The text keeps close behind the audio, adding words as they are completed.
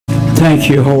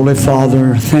Thank you, Holy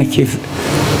Father. Thank you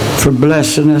for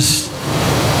blessing us,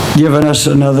 giving us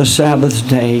another Sabbath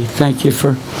day. Thank you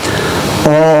for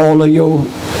all of your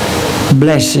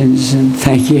blessings, and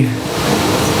thank you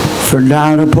for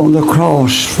dying upon the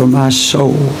cross for my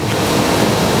soul.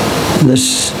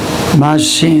 My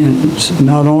sins,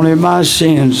 not only my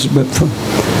sins, but for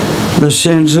the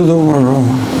sins of the world.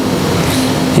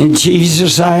 And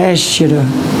Jesus, I ask you to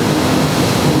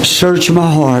search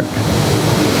my heart,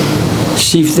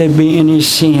 see if there be any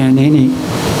sin, any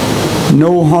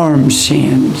no harm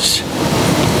sins,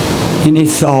 any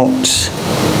thoughts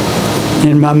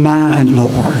in my mind,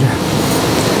 Lord.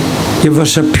 Give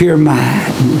us a pure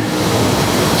mind.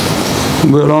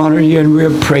 We'll honor you and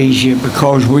we'll praise you,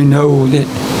 because we know that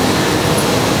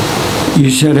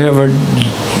you said every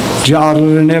jot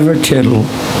and every tittle.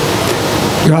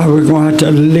 God, we're going to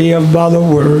have to live by the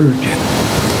word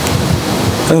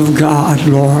of God,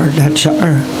 Lord. That's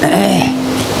our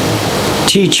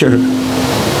teacher.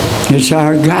 It's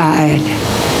our guide.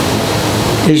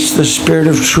 It's the Spirit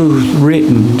of truth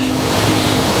written.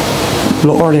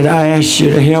 Lord, and I ask you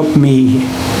to help me.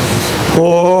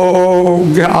 Oh,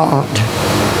 God,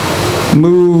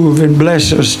 move and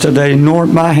bless us today.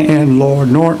 Anoint my hand, Lord.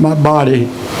 Anoint my body.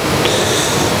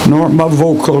 Anoint my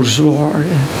vocals, Lord.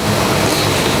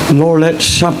 Lord, let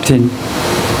something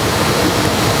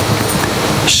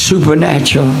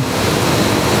supernatural,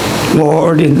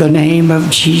 Lord, in the name of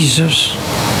Jesus.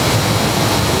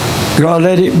 God,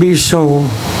 let it be so.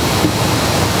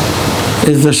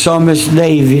 As the psalmist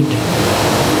David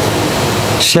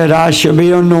said, I shall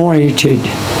be anointed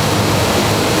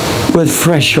with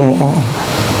fresh oil.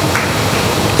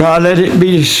 God, let it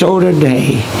be so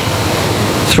today.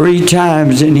 3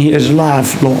 times in his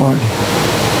life, Lord,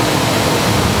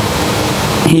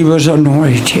 he was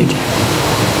anointed.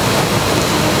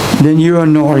 Then you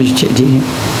anointed him.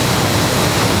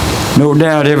 No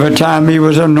doubt every time he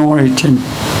was anointed,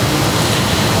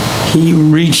 he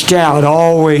reached out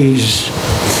always.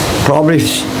 Probably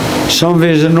some of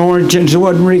his anointings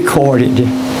wasn't recorded.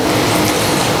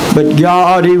 But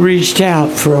God, he reached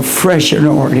out for a fresh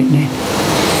anointing.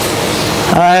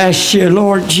 I ask you,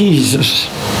 Lord Jesus,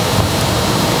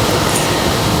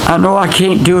 I know I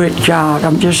can't do it, God.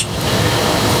 I'm just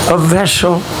a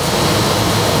vessel.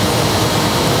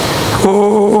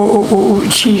 Oh,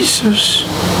 Jesus.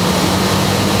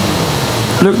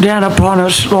 Look down upon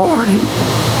us, Lord.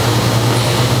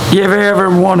 Give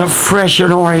everyone a fresh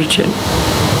anointing.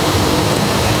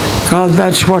 God,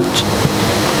 that's what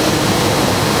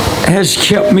has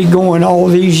kept me going all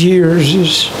these years,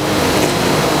 is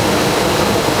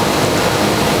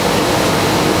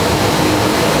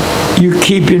you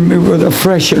keeping me with a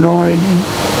fresh anointing.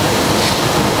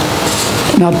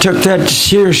 And I took that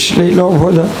seriously, Lord,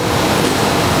 where the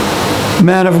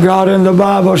man of God in the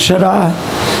Bible said,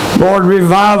 Lord,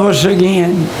 revive us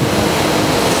again,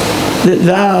 that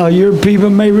thou, your people,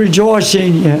 may rejoice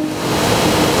in you.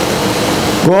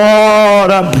 God,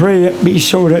 I pray it be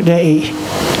so today.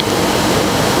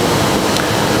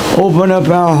 Open up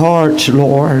our hearts,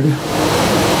 Lord.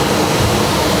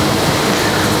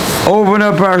 Open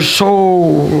up our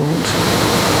souls.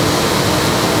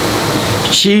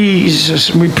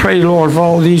 Jesus, we pray, Lord, for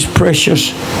all these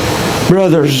precious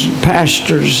brothers,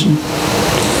 pastors, and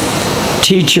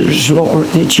teachers, Lord,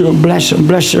 that you'll bless them.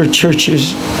 Bless their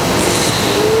churches.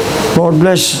 Lord,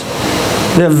 bless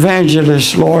the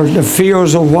evangelists, Lord. The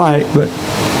fields are white, but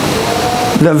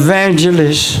the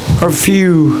evangelists are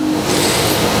few,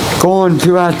 going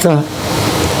throughout the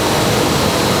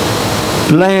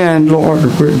land, Lord,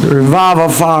 with revival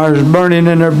fires burning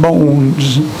in their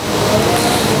bones.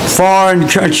 Foreign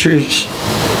countries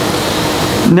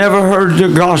never heard the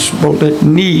gospel that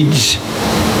needs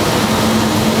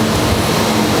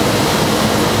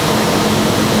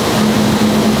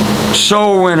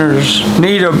soul winners,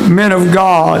 need of men of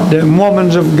God and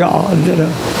women of God that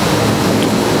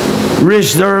have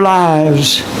risked their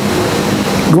lives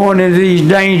going into these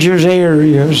dangerous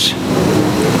areas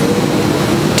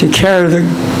to carry the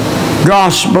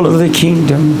gospel of the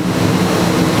kingdom.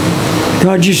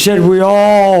 God, you said we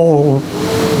all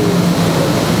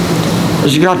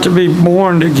has got to be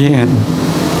born again.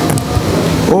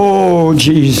 Oh,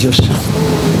 Jesus.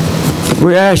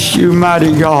 We ask you,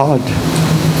 mighty God,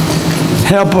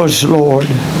 help us, Lord.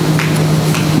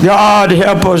 God,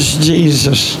 help us,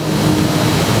 Jesus,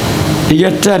 to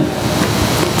get that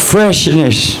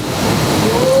freshness,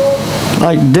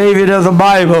 like David of the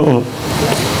Bible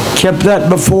kept that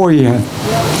before you.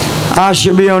 I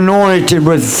shall be anointed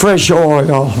with fresh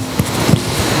oil.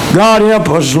 God, help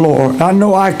us, Lord. I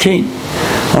know I can't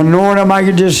anoint them. I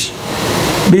can just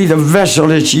be the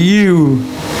vessel. It's you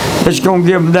that's going to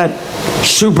give them that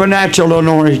supernatural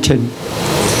anointing.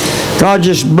 God,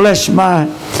 just bless my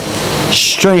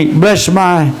strength. Bless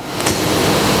my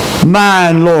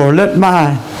mind, Lord. Let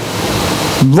my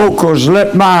vocals,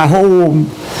 let my whole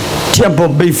temple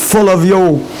be full of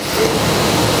your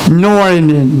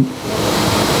anointing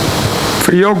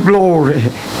for your glory.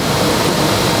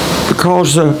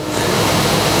 Because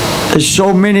there's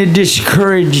so many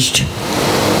discouraged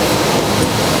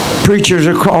preachers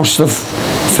across the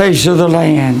face of the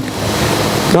land.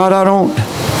 God, I don't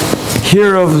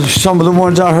hear of some of the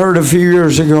ones I heard a few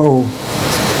years ago.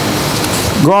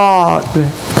 God,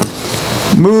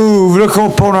 move, look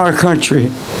upon our country.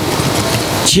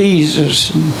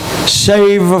 Jesus,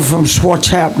 save us from what's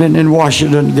happening in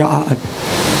Washington, God.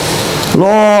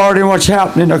 Lord, and what's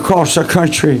happening across the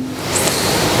country,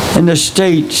 in the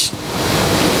states.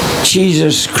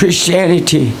 Jesus,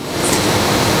 Christianity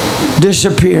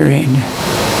disappearing.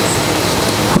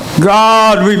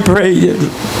 God, we pray that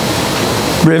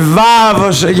revive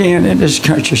us again in this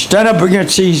country. Stand up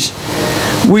against these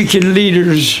wicked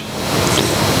leaders.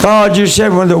 God, you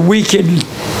said when the wicked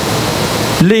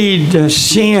lead to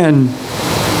sin,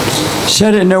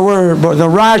 said in the word, but the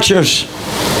righteous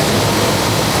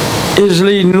is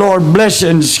leading, Lord,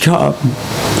 blessings come.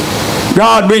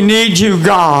 God, we need you,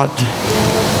 God.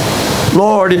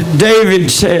 Lord,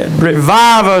 David said,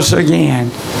 revive us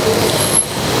again.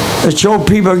 That your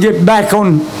people get back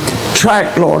on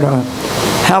track, Lord.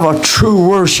 Have a true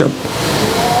worship.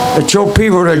 That your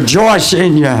people rejoice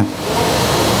in you.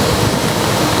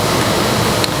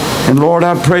 And Lord,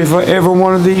 I pray for every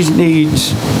one of these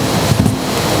needs.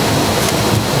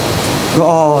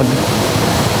 God,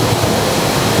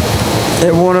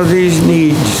 every one of these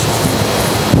needs.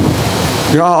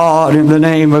 God, in the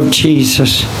name of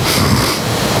Jesus.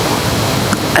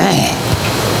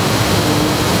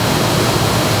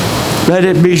 Let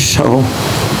it be so.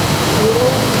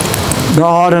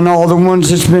 God, and all the ones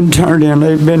that's been turned in,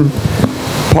 they've been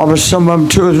probably some of them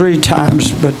 2 or 3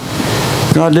 times, but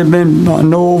God, they've been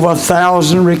over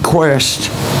 1,000 requests.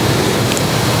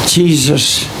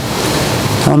 Jesus,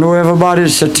 I know everybody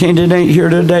that's attended ain't here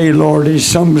today, Lord.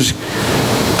 Some's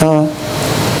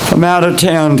from out of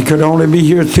town, could only be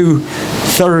here through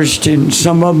Thursday, and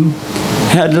some of them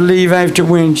had to leave after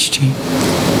Wednesday.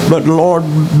 But Lord,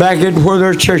 back at where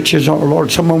their churches are, Lord,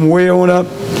 some of them way on up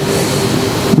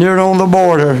near on the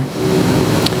border.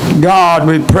 God,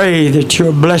 we pray that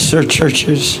you'll bless their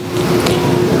churches.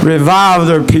 Revive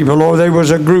their people. Lord, there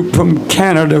was a group from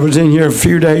Canada that was in here a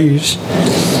few days.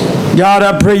 God,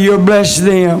 I pray you'll bless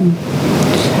them.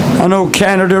 I know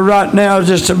Canada right now is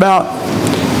just about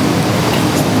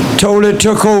totally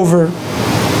took over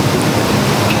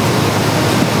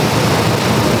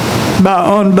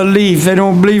by unbelief. They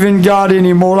don't believe in God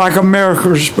anymore like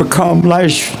America's become.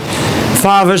 Last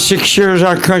 5 or 6 years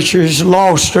our country has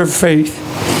lost their faith.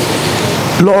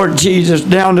 Lord Jesus,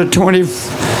 down to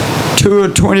 22 or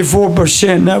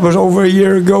 24%. That was over a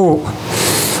year ago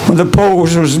when the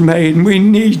polls was made. And we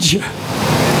need you.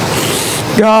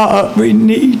 God, we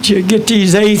need you. Get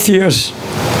these atheists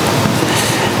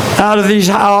out of these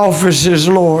high offices,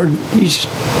 Lord.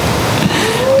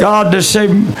 God, to say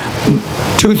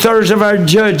 2/3 of our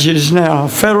judges now,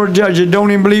 federal judges, don't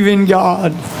even believe in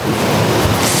God.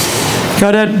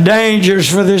 God, that dangerous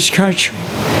for this country,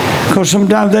 because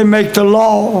sometimes they make the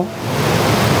law.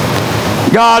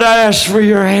 God, I ask for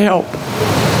your help.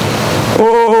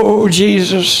 Oh,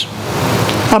 Jesus,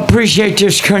 I appreciate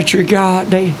this country, God.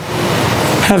 They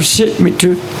have sent me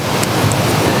to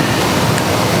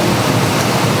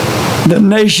the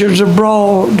nations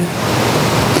abroad.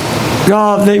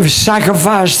 God, they've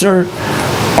sacrificed their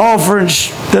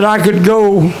offerings that I could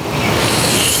go.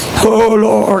 Oh,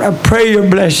 Lord, I pray your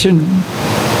blessing.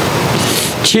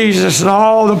 Jesus, and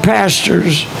all the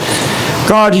pastors,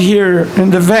 God, here,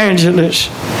 and the evangelists.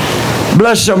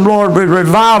 Bless them, Lord, with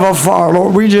revival fire,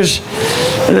 Lord.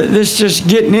 This just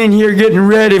getting in here, getting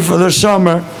ready for the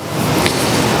summer.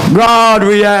 God,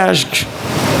 we ask,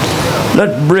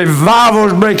 let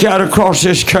revivals break out across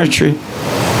this country.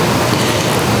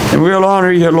 And we'll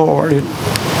honor you, Lord. And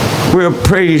we'll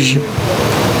praise you.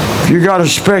 If you got a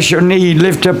special need,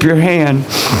 lift up your hand.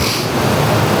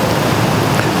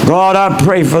 God, I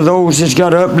pray for those that's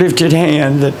got an uplifted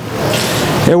hand, that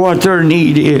what their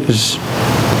need is,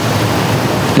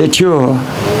 that you'll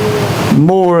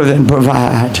more than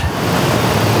provide.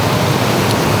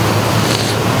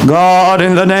 God,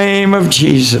 in the name of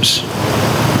Jesus,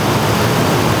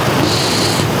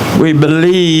 we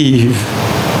believe.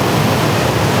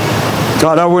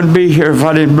 God, I wouldn't be here if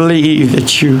I didn't believe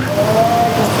that you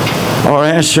or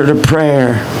answered a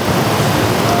prayer.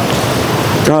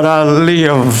 God, I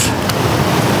live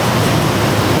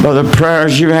by the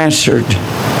prayers you answered.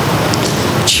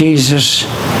 Jesus,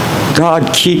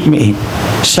 God, keep me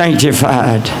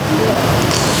sanctified.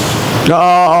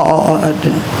 God,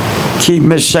 keep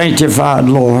me sanctified,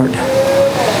 Lord.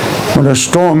 When the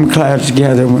storm clouds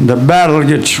gather, when the battle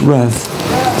gets rough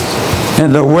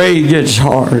and the way gets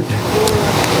hard,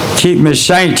 keep me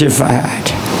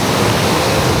sanctified.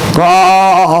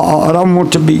 God, I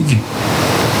want to be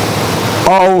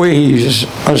always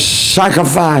a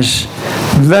sacrifice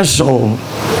vessel.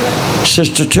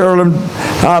 Sister Turlin,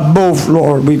 I both,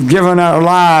 Lord, we've given our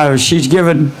lives. She's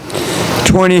given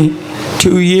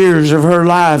 22 years of her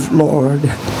life, Lord.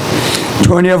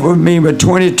 20 of them with me, but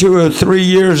 22 or 3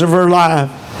 years of her life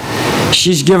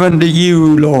she's given to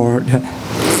you, Lord.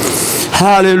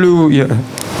 Hallelujah.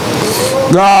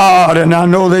 God, and I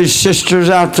know there's sisters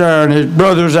out there and there's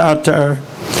brothers out there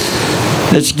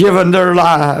that's given their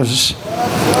lives.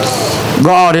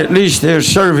 God, at least they're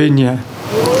serving you.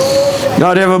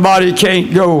 God, everybody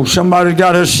can't go. Somebody's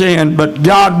got to sin, but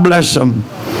God bless them.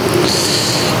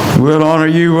 We'll honor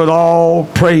you with all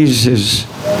praises,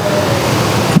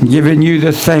 giving you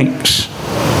the thanks.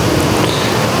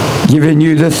 Giving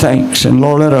you the thanks. And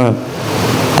Lord, let a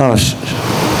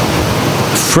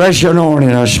fresh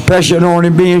anointing, a special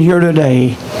anointing being here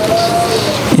today.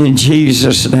 In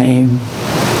Jesus' name.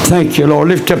 Thank you, Lord.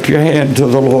 Lift up your hand to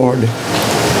the Lord.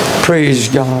 Praise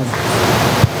God.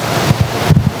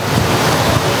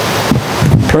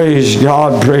 Praise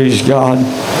God. Praise God.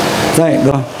 Thank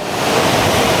God.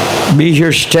 Be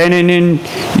here standing in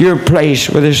your place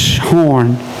with this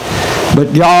horn.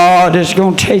 But God is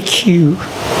going to take you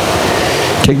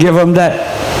to give them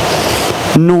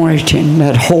that anointing,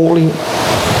 that holy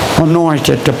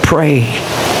anointing to pray,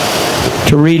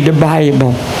 to read the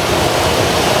Bible.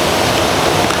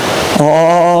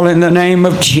 All in the name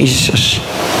of Jesus.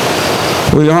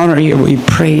 We honor you. We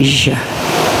praise you.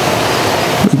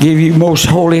 We give you most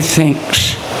holy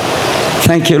thanks.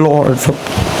 Thank you, Lord, for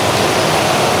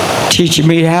teaching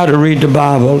me how to read the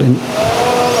Bible. And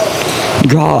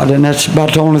God, and that's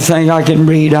about the only thing I can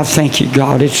read. I thank you,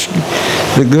 God. It's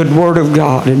the good word of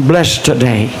God. And bless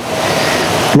today.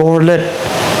 Lord, let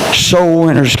soul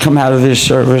winners come out of this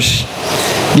service.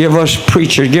 Give us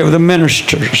preachers, give the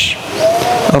ministers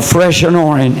a fresh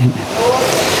anointing.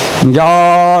 And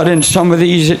God, in some of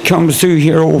these that comes through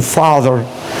here, oh Father,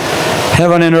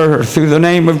 heaven and earth, through the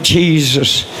name of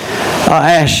Jesus,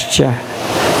 I ask you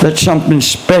that something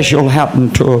special happen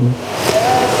to them.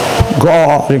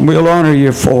 God, and we'll honor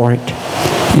you for it.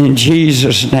 In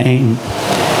Jesus' name.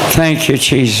 Thank you,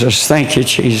 Jesus. Thank you,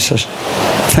 Jesus.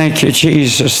 Thank you,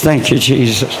 Jesus. Thank you,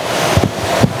 Jesus.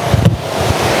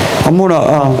 I'm going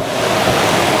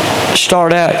to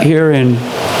start out here in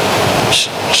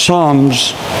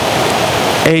Psalms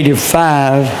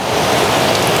 85.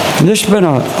 And this has been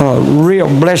a real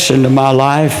blessing to my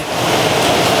life.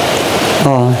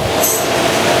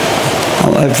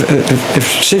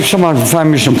 If somebody can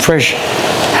find me some fresh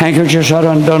handkerchiefs, I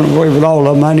done away with all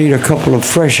of them. I need a couple of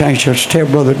fresh handkerchiefs. Tell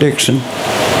Brother Dixon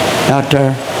out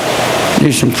there,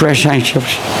 need some fresh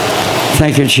handkerchiefs.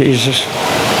 Thank you, Jesus,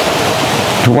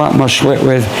 to wipe my sweat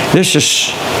with. This is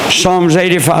Psalms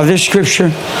 85, this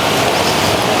scripture,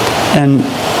 and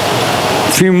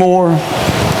a few more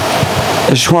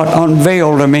is what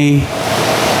unveiled to me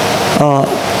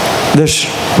this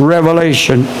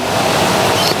revelation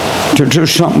to do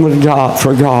something with God,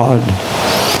 for God.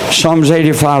 Psalms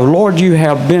 85, Lord, you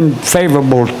have been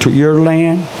favorable to your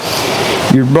land.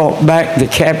 You brought back the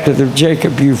captive of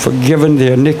Jacob. You've forgiven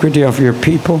the iniquity of your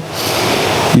people.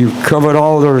 You've covered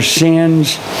all their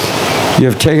sins. You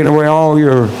have taken away all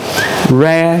your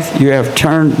wrath. You have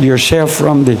turned yourself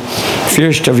from the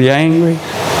fierce of your anger.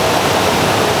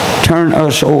 Turn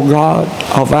us, O God,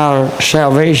 of our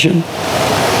salvation.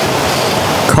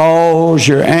 Cause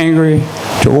your anger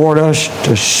toward us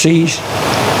to cease.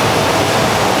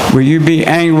 Will you be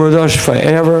angry with us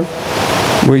forever?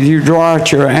 Will you draw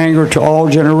out your anger to all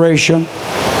generation?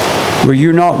 Will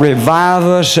you not revive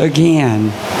us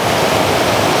again,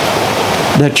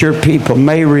 that your people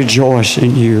may rejoice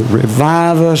in you?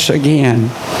 Revive us again.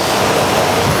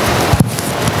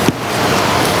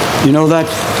 You know,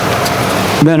 that's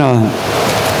been a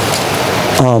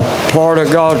part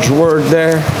of God's word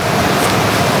there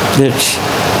that's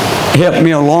helped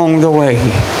me along the way.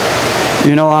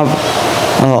 You know,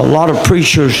 a lot of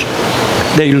preachers,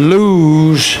 they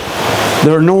lose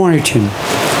their anointing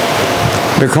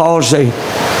because they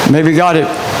maybe got it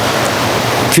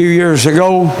a few years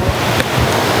ago,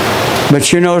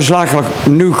 but you know, it's like a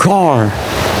new car.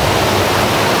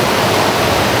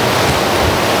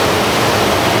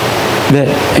 that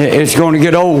it's going to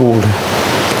get old.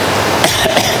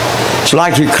 It's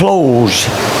like your clothes.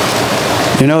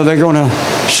 You know, they're going to,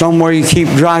 somewhere you keep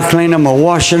dry cleaning them or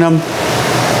washing them,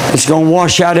 it's going to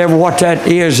wash out what that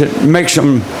is that makes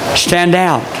them stand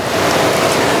out.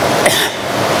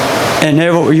 And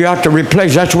you have to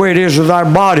replace. That's the way it is with our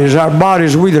bodies. Our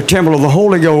bodies, we the temple of the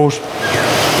Holy Ghost.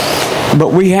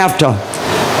 But we have to,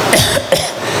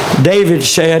 David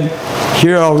said,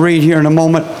 here I'll read here in a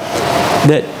moment,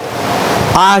 that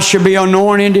I should be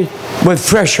anointed with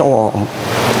fresh oil.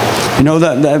 You know,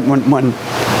 that when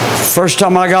first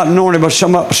time I got anointed by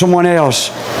someone else,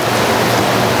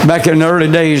 back in the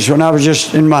early days when I was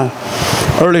just in my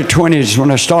early 20s, when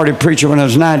I started preaching when I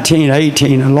was 19,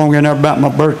 18, and long enough about my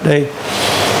birthday,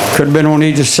 could have been on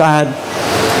either side.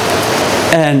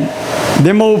 And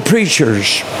them old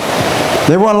preachers,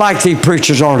 they weren't like these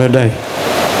preachers are today.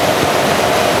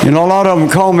 You know, a lot of them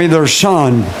call me their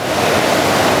son.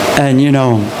 And, you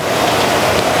know,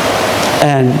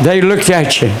 and they looked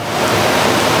at you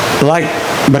like,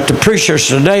 but the preachers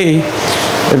today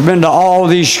have been to all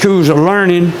these schools of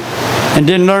learning and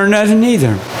didn't learn nothing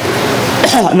either.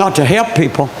 Not to help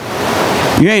people.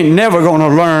 You ain't never going to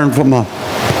learn from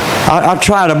I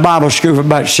tried a Bible school for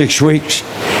about 6 weeks.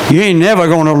 You ain't never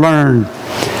going to learn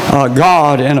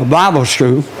God in a Bible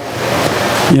school.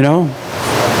 You know,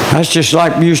 that's just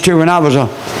like we used to when I was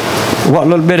what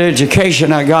little bit of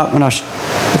education I got when I was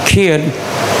a kid.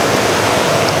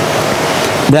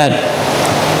 That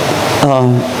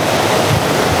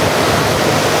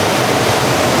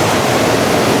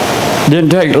didn't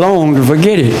take long to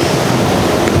forget it.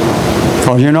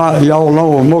 Because, you know, y'all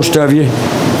know, most of you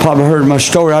probably heard my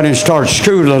story. I didn't start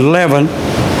school at 11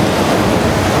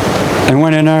 and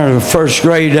went in there to the first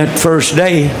grade that first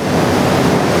day.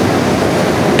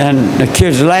 And the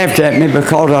kids laughed at me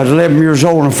because I was 11 years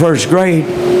old in the first grade.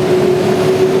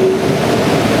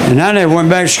 And I never went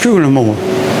back to school no more.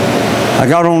 I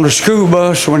got on the school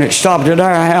bus when it stopped at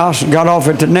our house and got off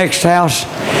at the next house,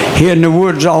 hid in the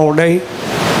woods all day.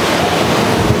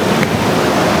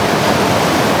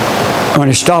 When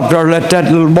it stopped there, let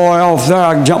that little boy off there,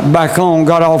 I jumped back on,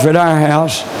 got off at our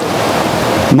house.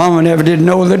 Mama never did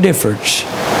know the difference.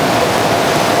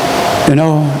 You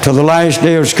know, till the last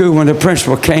day of school when the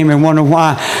principal came and wondered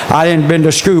why I hadn't been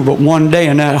to school but one day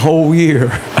in that whole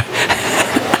year.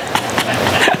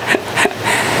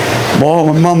 Boy,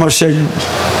 when Mama said,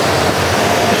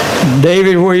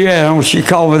 David, where you at? She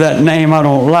called me that name I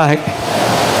don't like.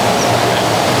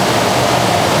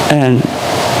 And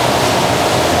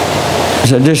I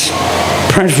said, this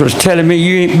principal's telling me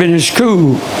you ain't been in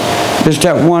school just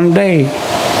that one day.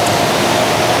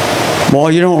 Boy,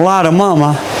 you don't lie to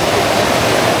Mama.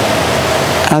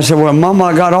 I said, well, Mama,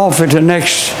 I got off at the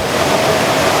next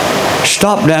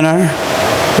stop down there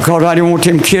because I didn't want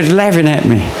them kids laughing at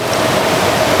me.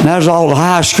 And that was all the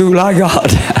high school I got.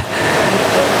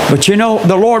 But you know,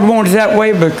 the Lord wanted it that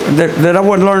way, but that I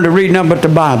wouldn't learn to read nothing but the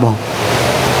Bible.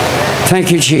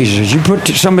 Thank you, Jesus. You put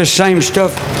some of the same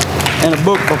stuff in a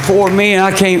book before me, and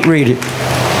I can't read it.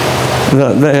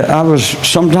 I was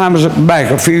sometimes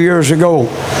back a few years ago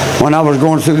when I was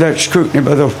going through that scrutiny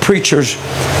by those preachers,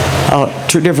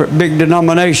 two different big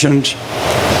denominations,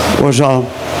 was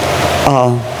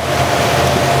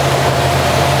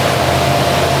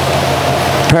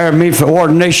prepared me for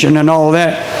ordination and all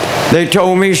that. They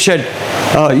told me, said,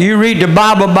 you read the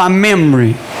Bible by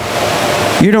memory.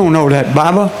 You don't know that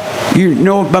Bible. You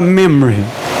know it by memory.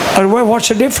 I said, well, what's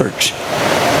the difference?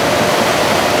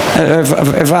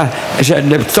 If I said,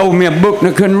 they told me a book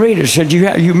and I couldn't read it. Said,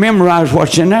 you memorize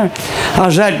what's in there. I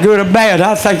was that good or bad?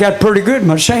 I think that's pretty good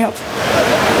myself.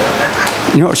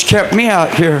 You know, it's kept me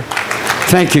out here.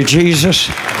 Thank you, Jesus.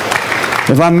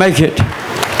 If I make it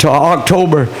to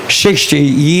October, 60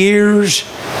 years,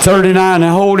 39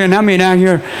 and holding. I mean, out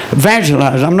here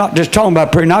evangelize. I'm not just talking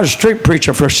about preaching. I was a street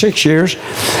preacher for 6 years.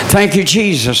 Thank you,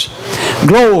 Jesus.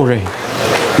 Glory.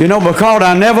 You know, because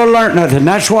I never learned nothing.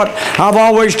 That's what I've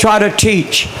always tried to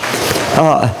teach.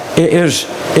 Is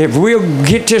if we'll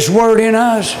get this word in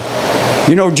us.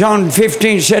 You know, John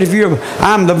 15 said,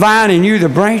 I'm the vine and you the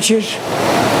branches.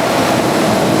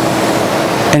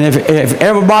 And if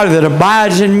everybody that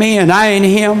abides in me and I in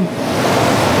him,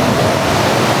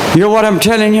 you know what I'm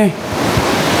telling you?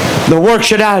 The works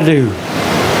that I do.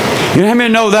 You know how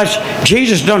many know that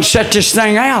Jesus done set this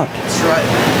thing out? That's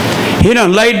right. He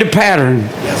done laid the pattern.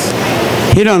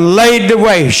 Yes. He done laid the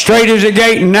way. Straight is the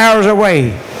gate and narrow is the way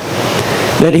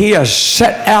that he has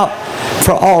set out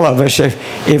for all of us.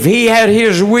 If he had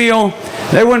his will,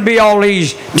 there wouldn't be all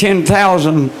these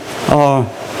 10,000,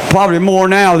 probably more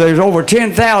now. There's over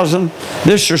 10,000.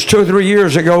 This was 2 or 3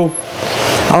 years ago.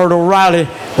 I heard O'Reilly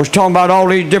was talking about all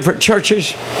these different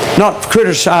churches, not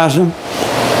criticizing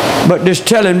them, but just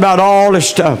telling about all this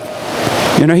stuff.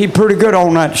 You know, he's pretty good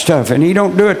on that stuff, and he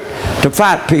don't do it to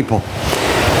fight people.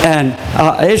 And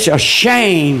it's a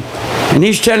shame. And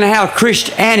he's telling how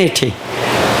Christianity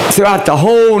throughout the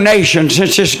whole nation,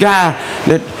 since this guy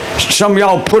that some of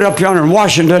y'all put up yonder in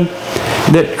Washington,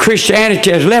 that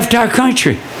Christianity has left our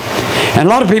country. And a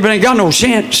lot of people ain't got no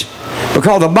sense,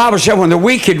 because the Bible said when the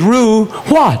wicked rule,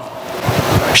 what?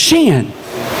 Sin.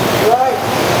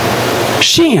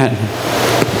 Sin.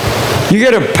 You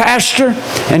get a pastor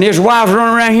and his wife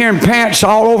running around here in pants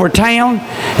all over town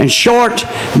and shorts,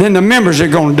 then the members are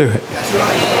going to do it.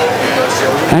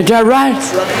 Ain't that right?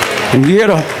 And you get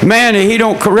a man that he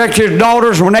don't correct his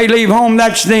daughters when they leave home,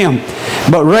 that's them.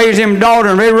 But raise them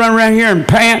daughters and they run around here in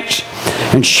pants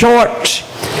and shorts,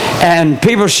 and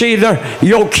people see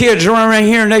your kids running around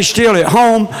here and they still at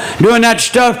home doing that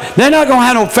stuff. They're not going to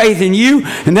have no faith in you,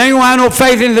 and they ain't going to have no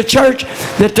faith in the church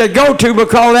that they go to,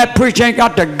 because that preacher ain't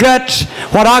got the guts.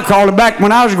 What I called it back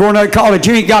when I was going to college,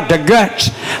 you ain't got the guts.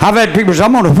 I've had people say,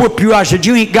 I'm going to whoop you. I said,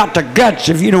 you ain't got the guts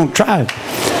if you don't try it.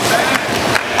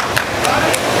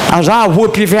 I said, I'll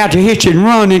whoop you if you have to hit you and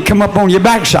run and come up on your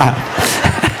backside.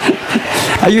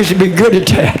 I used to be good at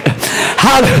that.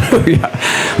 Hallelujah.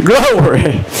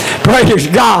 Glory. Praise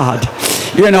God.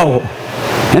 You know.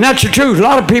 And that's the truth. A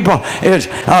lot of people is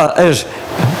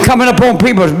coming up on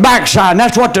people's backside. And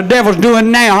that's what the devil's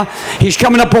doing now. He's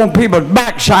coming up on people's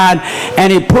backside,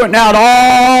 and he's putting out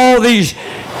all these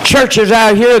churches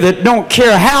out here that don't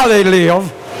care how they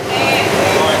live.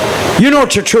 You know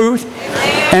it's the truth.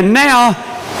 And now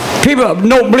people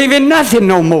don't believe in nothing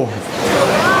no more.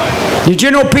 Did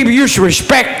you know people used to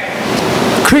respect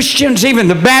Christians, even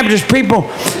the Baptist people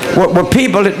were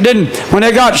people that didn't, when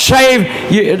they got saved,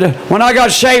 when I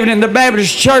got saved in the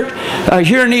Baptist church,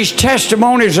 hearing these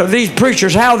testimonies of these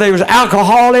preachers, how they was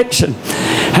alcoholics and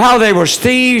how they was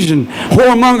thieves and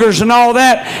whoremongers and all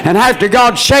that, and after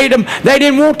God saved them, they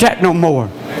didn't want that no more.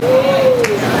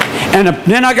 And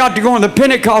then I got to go in the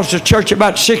Pentecostal church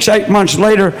about 6-8 months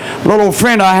later. A little old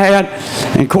friend I had,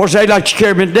 and of course they like to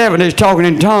carry me to Devon. They was talking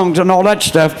in tongues and all that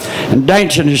stuff, and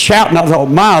dancing and shouting. I thought,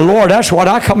 my Lord, that's what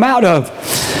I come out of.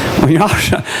 Well, you know,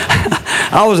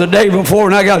 I was a day before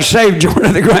when I got saved,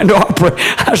 joining the Grand Opry.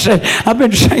 I said, I've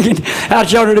been singing out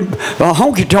there the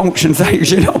honky tonks and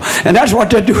things, you know, and that's what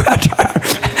they do out there.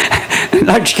 And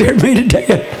that scared me to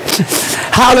death.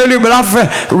 Hallelujah. But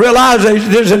I realized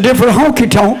there's a different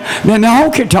honky-tonk than the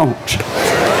honky-tonks.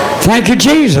 Thank you,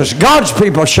 Jesus. God's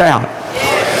people shout.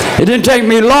 It didn't take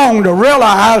me long to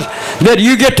realize that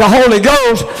you get the Holy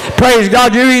Ghost, praise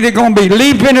God, you're either going to be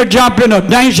leaping or jumping or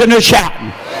dancing or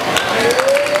shouting.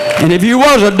 And if you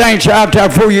was a dancer out there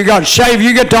before you got saved,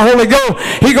 you get the Holy Ghost,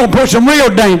 He's going to put some real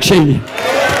dance in you.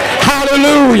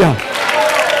 Hallelujah.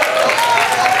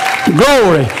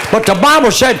 Glory. But the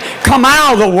Bible said, come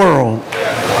out of the world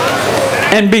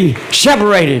and be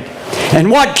separated.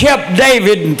 And what kept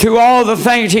David through all the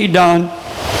things he done,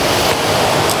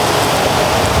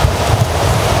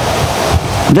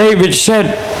 David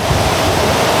said,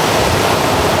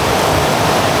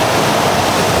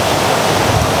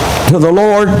 to the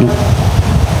Lord,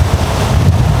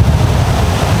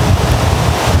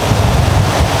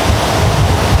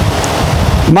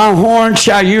 my horn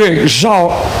shall you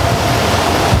exalt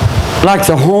like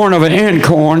the horn of an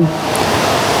incorn.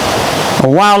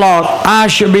 While I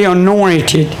shall be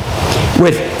anointed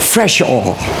with fresh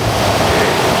oil.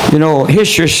 You know,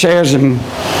 history says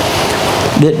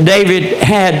that David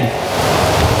had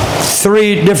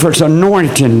 3 different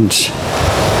anointings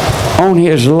on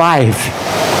his life.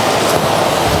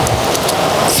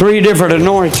 3 different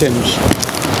anointings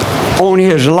on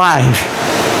his life.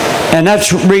 And that's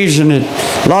the reason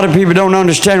that a lot of people don't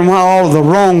understand why all the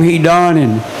wrong he done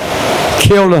and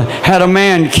had a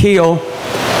man killed,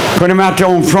 put him out there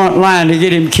on front line to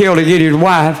get him killed, to get his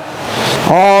wife,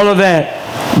 all of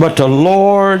that. But the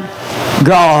Lord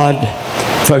God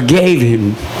forgave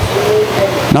him.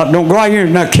 Now, don't go out here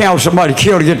and not count somebody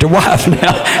killed to get the wife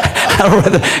now. I'd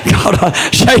rather God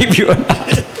save you or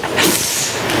not.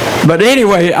 But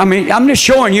anyway, I mean, I'm just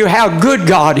showing you how good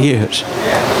God is.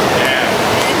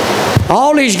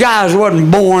 All these guys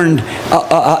wasn't born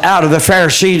out of the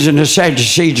Pharisees and the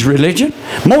Sadducees religion.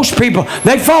 Most people,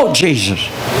 they fought Jesus.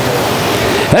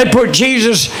 They put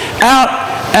Jesus out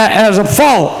as a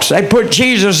false. They put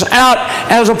Jesus out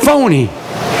as a phony.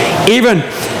 Even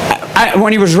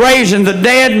when he was raising the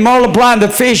dead, multiplying the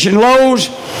fish and loaves,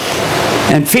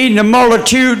 and feeding the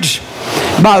multitudes,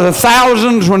 by the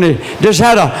thousands, when they just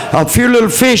had a few little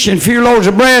fish and a few loaves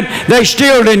of bread, they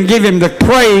still didn't give him the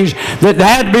praise that there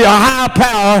had to be a high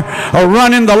power of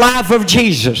running the life of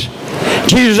Jesus.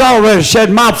 Jesus already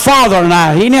said, my Father and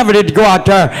I. He never did go out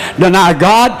there deny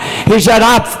God. He said,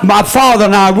 my Father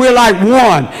and I, we're like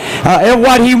one. And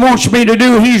what he wants me to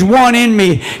do, he's one in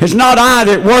me. It's not I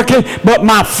that worketh, but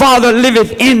my Father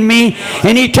liveth in me.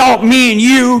 And he taught me and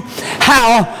you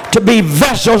how to be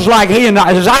vessels like he and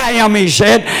I. As I am, he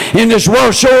said, in this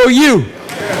world, so are you.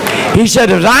 He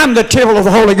said, as I'm the temple of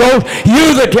the Holy Ghost,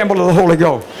 you're the temple of the Holy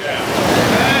Ghost.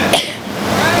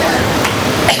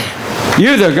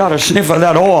 You that got a sniff of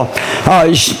that oil.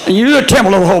 You're the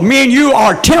temple of the Holy. Me and you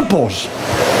are temples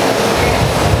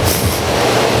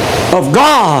of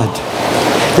God.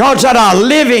 God said, I'll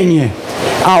live in you.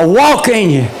 I'll walk in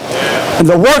you. And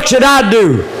the works that I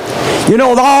do, you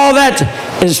know, all that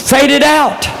is faded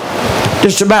out.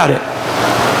 Just about it.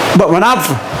 But when I've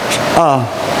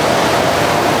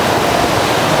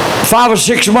 5 or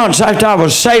 6 months after I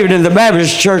was saved in the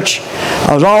Baptist church,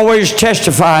 I was always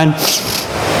testifying.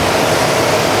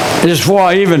 This is before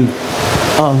I even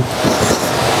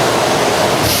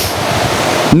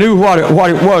knew what it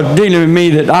was dealing with me,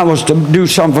 that I was to do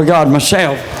something for God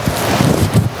myself.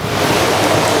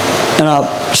 And I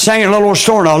sang a little old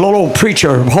story. A little old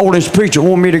preacher, a holiness preacher,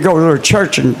 wanted me to go to their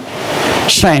church and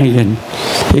sing. And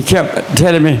he kept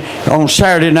telling me on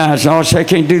Saturday nights, I said, I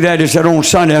can't do that. He said, on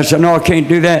Sunday. I said, no, I can't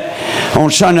do that.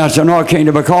 On Sunday, I said, no, I can't do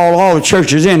it. Because all the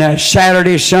churches in that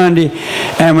Saturday, Sunday.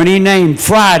 And when he named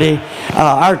Friday,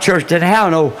 our church didn't have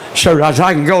no service. I said,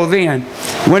 I can go then.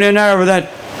 Went in there with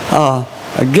that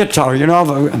guitar, you know.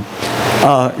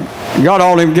 Got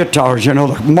all them guitars, you know.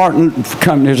 The Martin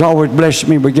company has always blessed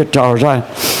me with guitars.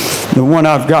 The one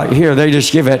I've got here, they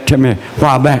just give that to me a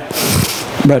while back.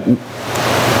 But,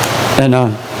 and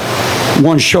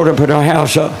one showed up at our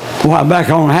house a while back.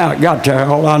 on how it got there.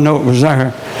 All I know it was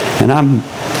there. And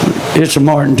it's a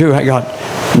Martin too. I got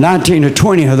 19 or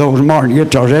 20 of those Martin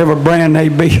guitars, every brand they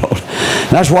build.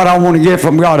 That's what I want to get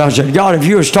from God. I said, God, if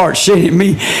you would start sending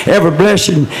me every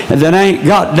blessing that ain't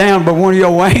got down by one of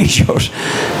your angels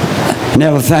and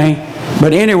everything.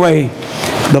 But anyway,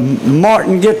 the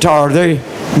Martin guitar,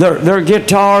 their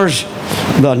guitars,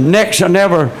 the necks are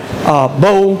never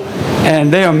bow,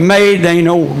 and they are made, they ain't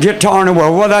no guitar in the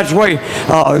world. Well, that's the way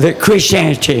that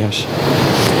Christianity is.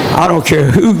 I don't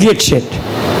care who gets it.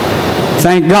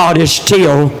 Thank God it's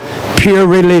still pure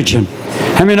religion.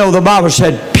 How many know the Bible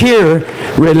said pure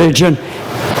religion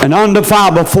and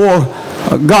undefiled before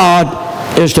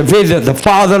God is to visit the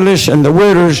fatherless and the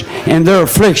widows in their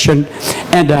affliction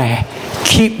and to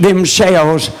keep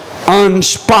themselves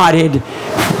unspotted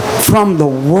from the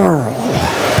world.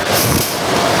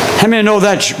 How many know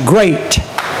that's great?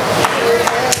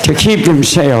 To keep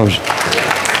themselves.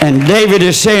 And David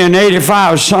is saying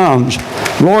 85 Psalms,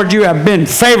 Lord, you have been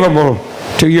favorable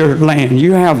to your land.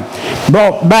 You have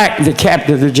brought back the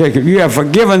captive of Jacob. You have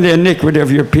forgiven the iniquity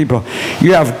of your people.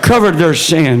 You have covered their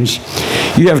sins.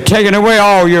 You have taken away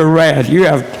all your wrath. You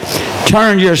have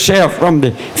turned yourself from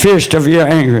the fist of your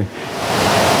anger.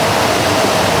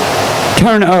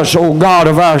 Turn us, O God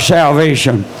of our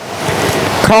salvation.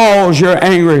 Cause your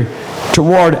anger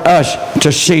toward us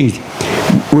to cease.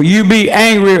 Will you be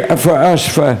angry for us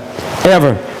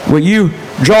forever? Will you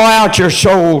draw out your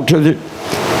soul to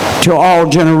all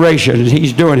generations?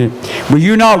 He's doing it. Will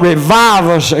you not revive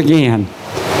us again,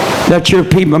 that your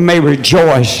people may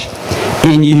rejoice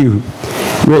in you?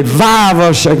 Revive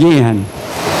us again,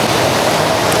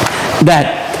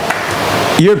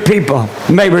 that your people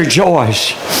may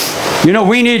rejoice. You know,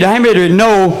 we need to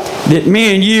know that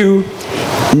me and you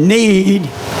need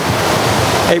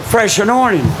a fresh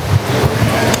anointing.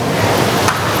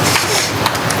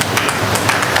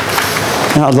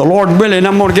 Now, the Lord willing,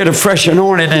 I'm going to get a fresh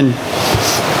anointing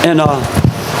in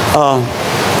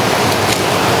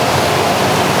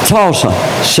Tulsa.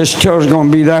 Sister Tara's going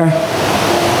to be there.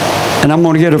 And I'm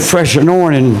going to get a fresh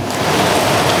anointing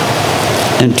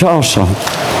in Tulsa.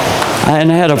 I hadn't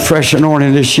had a fresh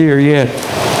anointing this year yet.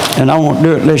 And I won't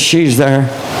do it unless she's there.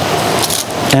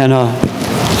 And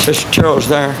Sister Tara's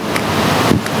there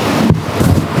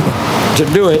to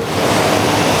do it.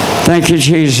 Thank you,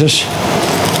 Jesus.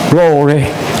 Glory.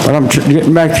 But I'm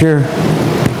getting back here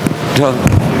to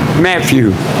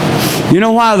Matthew. You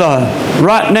know why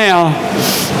right now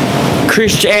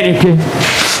Christianity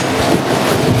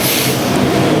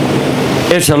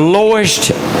is the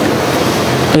lowest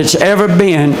it's ever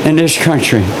been in this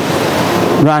country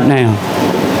right now.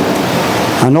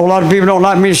 I know a lot of people don't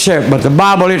like me to say it, but the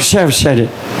Bible itself said it.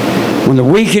 When the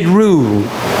wicked rule,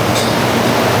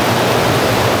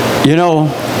 you know,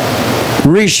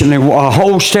 Recently, a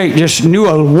whole state just knew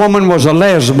a woman was a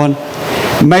lesbian,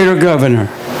 made her governor.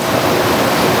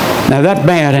 Now that's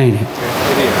bad, ain't it?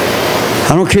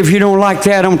 I don't care if you don't like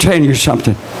that, I'm telling you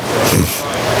something.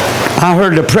 I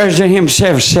heard the president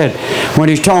himself said, when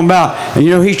he's talking about, you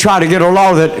know, he's trying to get a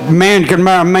law that man can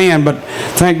marry man, but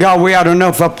thank God we had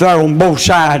enough up there on both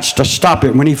sides to stop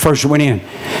it when he first went in,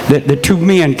 that the two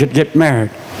men could get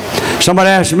married. Somebody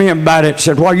asked me about it,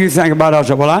 said, what do you think about it? I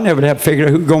said, well, I never have figured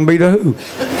out who's going to be the who.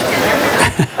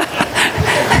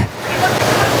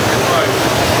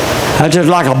 That's just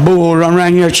like a bull running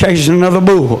around here chasing another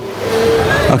bull.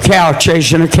 A cow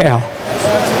chasing a cow.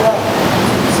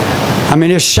 I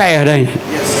mean, it's sad, ain't it?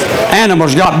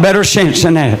 Animals got better sense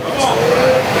than that.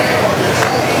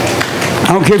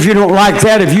 I don't care if you don't like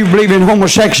that. If you believe in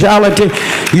homosexuality,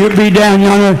 you'd be down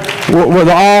yonder with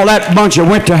all that bunch that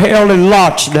went to hell in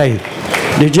Lot's day.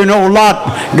 Did you know Lot,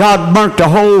 God burnt the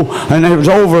whole, and it was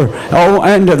over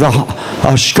into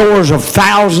the scores of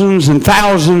thousands and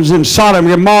thousands in Sodom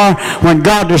and Gomorrah when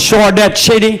God destroyed that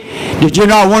city? Did you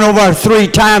know I went over there 3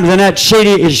 times and that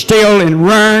city is still in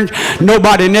ruins?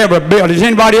 Nobody never built. Has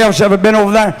anybody else ever been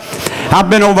over there? I've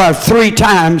been over there 3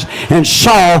 times and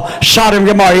saw Sodom and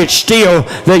Gomorrah. They still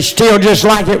just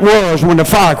like it was when the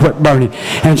fire quit burning.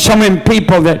 And some of them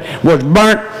people that was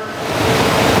burnt,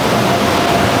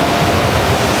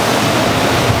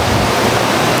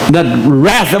 the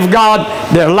wrath of God,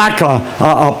 they're like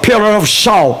a pillar of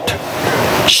salt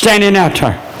standing out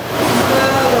there.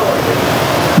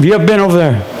 Have you ever been over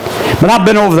there? But I've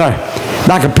been over there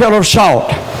like a pillar of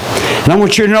salt. And I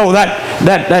want you to know that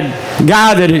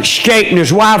guy that escaped and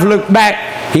his wife looked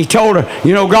back. He told her,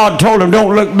 you know, God told him,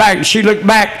 don't look back. And she looked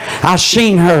back. I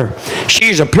seen her.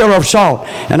 She's a pillar of salt.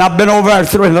 And I've been over there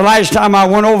through. And the last time I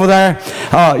went over there,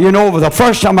 you know, the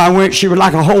first time I went, she was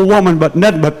like a whole woman, but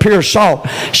nothing but pure salt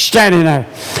standing there.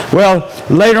 Well,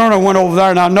 later on I went over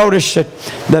there and I noticed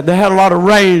that they had a lot of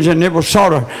rains and it was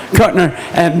sort of cutting her.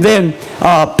 And then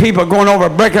people going over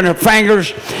breaking their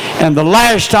fingers. And the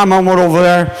last time I went over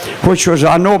there, which was,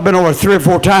 I know I've been over 3 or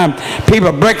 4 times,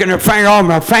 people breaking their finger off,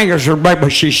 my fingers are breaking,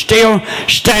 but she's still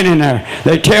standing there.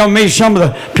 They tell me some of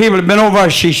the people have been over there,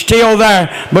 she's still there,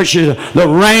 but the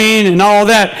rain and all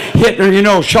that hit her, you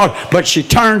know, short, but she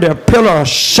turned to a pillar of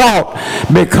salt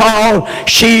because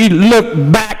she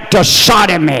looked back to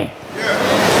sodomy.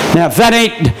 Now, if that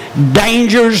ain't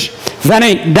dangerous,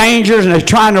 and they're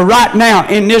trying to right now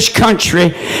in this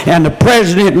country, and the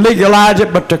president legalized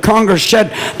it, but the Congress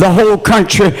said the whole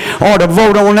country ought to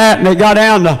vote on that, and they got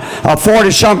down to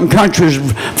 40-something countries,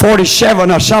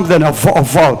 47 or something,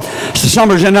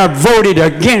 somebody's in there voted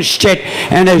against it,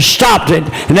 and they stopped it,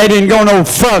 and they didn't go no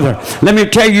further. Let me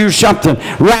tell you something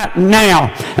right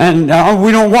now, and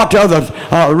we don't want the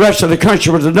other rest of the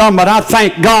country was done, but I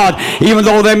thank God, even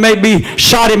though there may be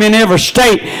sodomy in every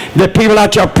state, that people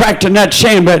out there practicing that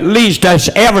sin, but at least that's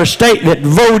every state that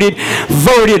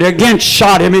voted against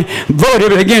sodomy,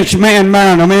 voted against man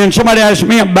marrying a man. Somebody asked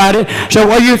me about it. So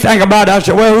what do you think about it? I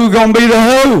said, well, who's going to be the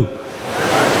who?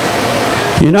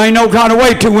 You know, ain't no kind of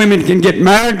way 2 women can get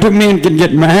married, 2 men can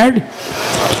get married.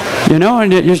 You know,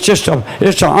 and it's just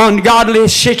it's an ungodly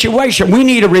situation. We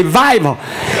need a revival.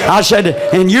 I said,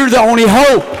 and you're the only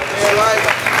hope.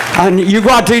 And you go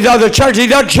out to these other churches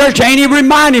ain't even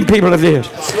reminding people of this.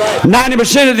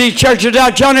 90% of these churches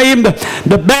out yonder, even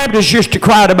the Baptists used to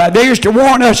cry about it. They used to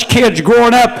warn us kids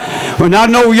growing up, when I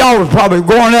know y'all was probably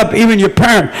growing up, even your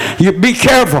parents, you be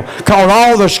careful, because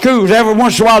all the schools, every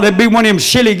once in a while, there'd be one of them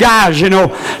silly guys, you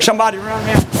know, somebody run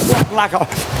there like a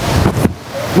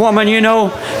woman, you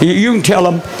know, you can tell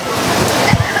them.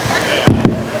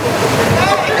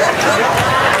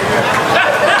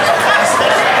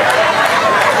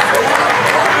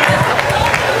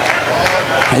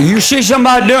 You see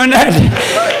somebody doing that,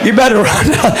 you better run.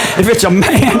 If it's a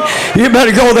man, you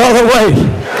better go the other way.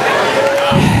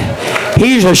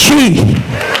 He's a she.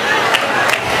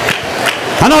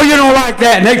 I know you don't like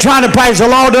that. And they're trying to pass a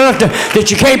law that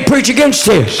you can't preach against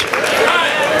this.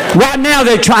 Right now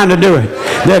they're trying to do it.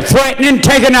 They're threatening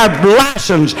taking our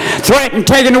license, threatening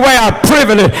taking away our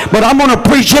privilege. But I'm going to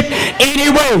preach it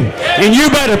anyway. And you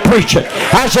better preach it.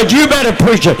 I said, you better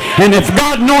preach it. And if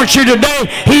God anoints you today,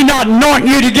 He's not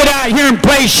anointing you to get out here and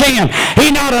play sin.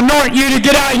 He's not anointing you to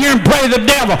get out here and play the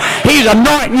devil. He's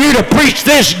anointing you to preach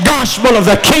this gospel of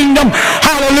the kingdom.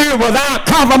 Hallelujah. Without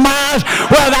compromise,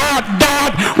 without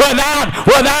doubt,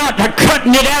 without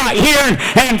cutting it out here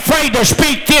and afraid to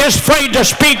speak this, afraid to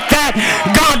speak that.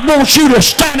 God wants you to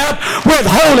stand up with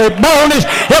holy boldness.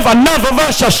 If enough of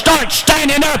us will start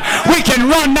standing up, we can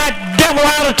run that devil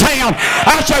out of town.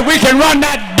 I said we can run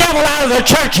that devil out of the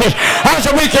churches. I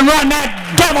said we can run that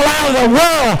devil out of the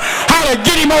world. How to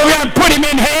get him over here and put him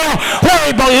in hell where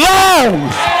he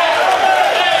belongs.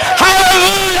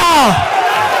 Hallelujah.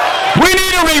 We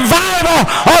need a revival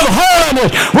of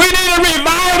holiness. We need a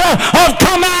revival of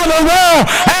come out of the world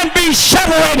and be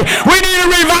separated. We need a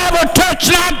revival,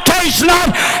 touch not, taste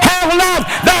not, have not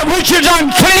that which is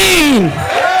unclean.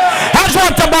 That's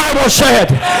what the Bible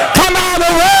said. Come out of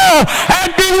the world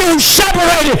and be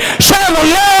separated. Serve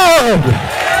the Lord.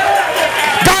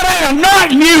 God ain't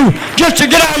anointing you just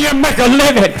to get out here and make a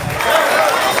living.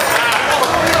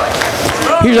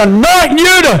 He's anointing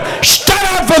you to stand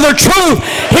up for the truth.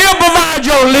 He'll provide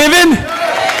your living.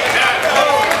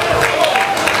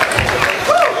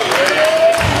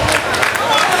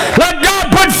 Let God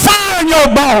put fire in your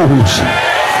bones.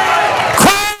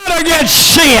 Cry out against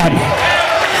sin.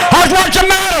 That's what's the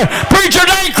matter. Preachers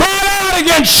ain't crying out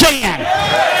against sin.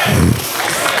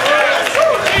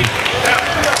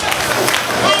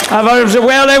 I've heard them say,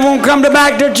 well, they won't come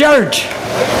back to church.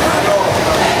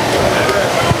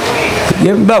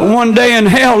 Give them about one day in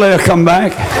hell, they'll come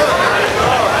back.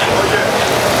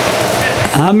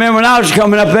 I remember when I was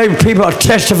coming up, people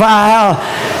testify how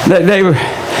they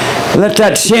let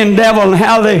that sin devil and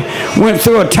how they went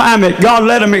through a time that God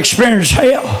let them experience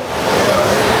hell.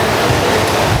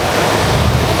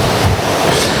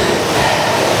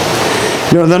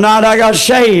 You know, the night I got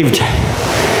saved,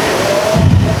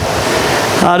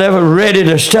 I'd ever ready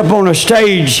to step on a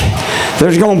stage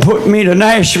that's going to put me to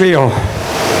Nashville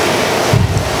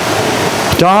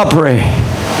to operate.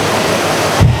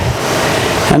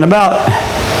 And about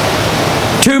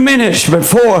 2 minutes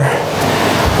before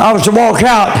I was to walk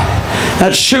out,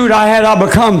 that suit I had, I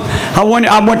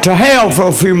went to hell for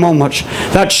a few moments.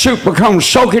 That suit became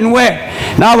soaking wet,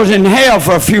 and I was in hell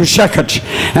for a few seconds.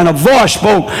 And a voice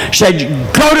spoke, said,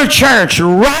 go to church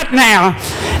right now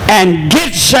and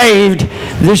get saved.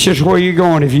 This is where you're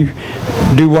going if you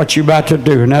do what you're about to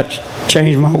do. And that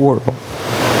changed my world.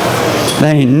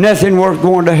 There ain't nothing worth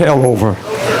going to hell over.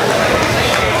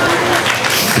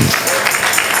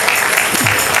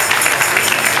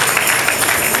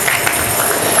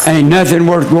 Ain't nothing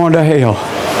worth going to hell.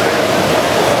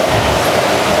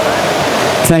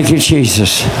 Thank you,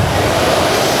 Jesus.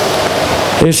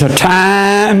 It's a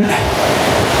time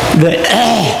that,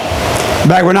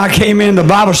 back when I came in, the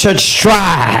Bible said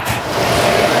strive.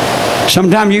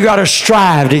 Sometimes you got to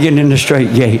strive to get in the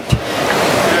straight gate.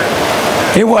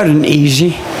 It wasn't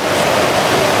easy.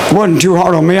 It wasn't too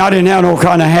hard on me. I didn't have no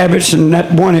kind of habits, and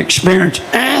that one experience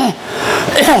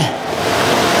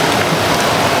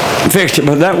fixed it.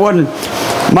 But that wasn't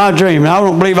my dream. I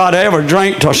don't believe I'd ever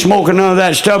drink or smoke or none of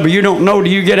that stuff, but you don't know till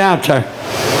you get out there.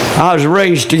 I was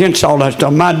raised against all that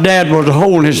stuff. My dad was a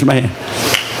holiness man.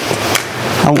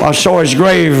 I saw his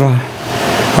grave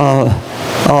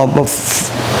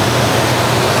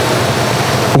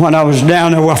when I was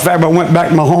down there. I went back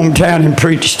to my hometown and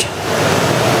preached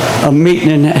a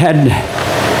meeting, and had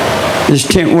this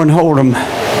tent wouldn't hold them.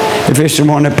 If it's the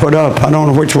one they put up, I don't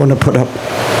know which one they put up.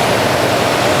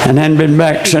 And hadn't been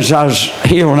back since I was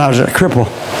healed when I was a cripple.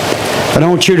 But I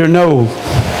want you to know,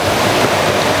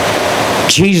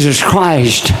 Jesus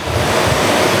Christ,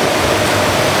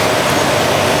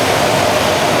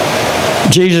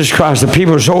 the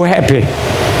people are so happy.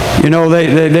 You know,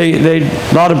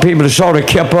 a lot of people have sort of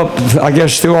kept up, I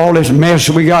guess, through all this mess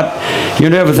we got. You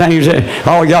know, everything you say,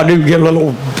 all you got to do is get a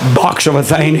little box of a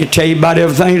thing. They tell you about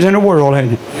everything in the world,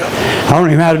 ain't it? I don't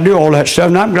even know how to do all that stuff,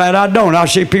 and I'm glad I don't. I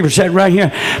see people sitting right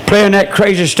here playing that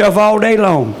crazy stuff all day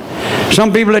long.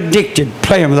 Some people are addicted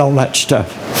playing with all that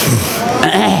stuff.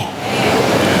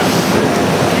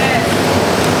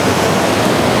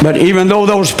 But even though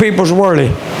those people's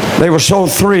worldly, they were so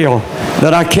thrilled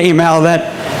that I came out of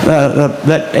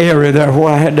that area there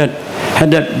where I had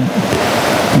that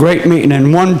great meeting,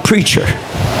 and one preacher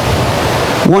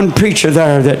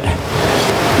there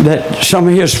that some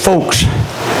of his folks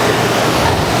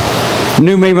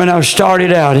knew me when I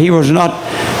started out. He was not,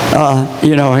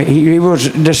 he was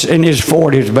just in his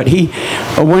 40s, but he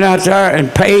went out there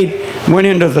and went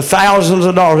into the thousands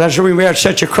of dollars. That's why we had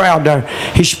such a crowd there.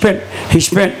 He spent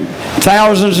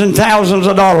thousands and thousands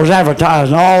of dollars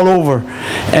advertising all over,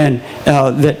 and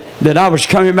that I was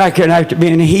coming back here after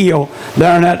being healed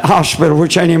there in that hospital,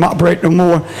 which ain't even operating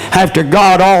no more, after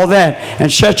God, all that,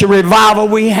 and such a revival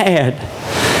we had.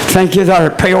 Thank you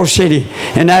there at Pale City,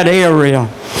 in that area,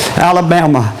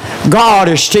 Alabama. God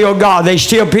is still God. There's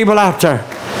still people out there.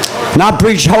 And I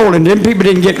preached holiness. Them people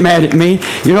didn't get mad at me.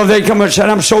 You know, they come and said,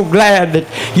 I'm so glad that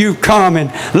you come. And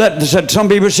some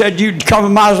people said, you'd come a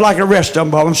mile like the rest of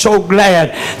them. But I'm so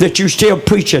glad that you still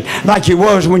preaching like you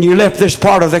was when you left this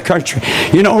part of the country.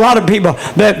 You know, a lot of people,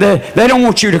 they don't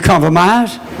want you to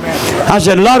compromise. I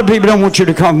said, a lot of people don't want you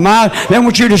to compromise. They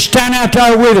want you to stand out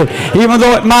there with it. Even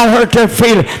though it might hurt their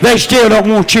feelings, they still don't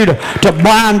want you to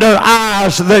blind their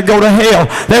eyes so they go to hell.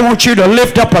 They want you to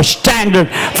lift up a standard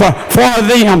for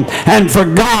them and for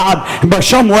God. But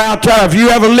somewhere out there, if you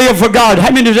ever live for God,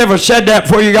 how many has ever said that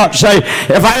before you got saved?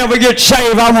 If I ever get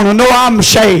saved, I want to know I'm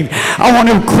saved. I want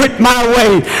to quit my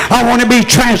way. I want to be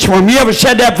transformed. You ever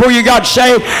said that before you got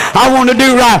saved? I want to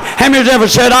do right. How many has ever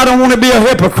said, I don't want to be a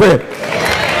hypocrite?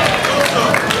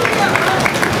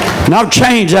 And I've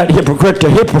changed that hypocrite to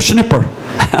hipper-snipper.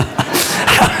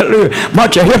 Hallelujah.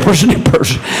 Bunch of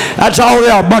hipper-snippers. That's all they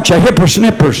are, a bunch of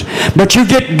hipper-snippers. But you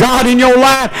get God in your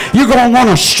life, you're going to want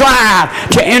to strive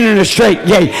to enter the straight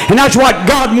gate. And that's what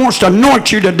God wants to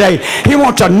anoint you today. He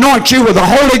wants to anoint you with the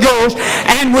Holy Ghost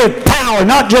and with power,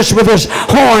 not just with His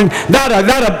horn.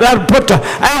 That'll put the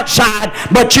outside,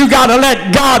 but you got to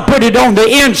let God put it on the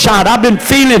inside. I've been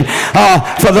feeling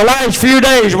for the last few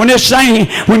days when this thing,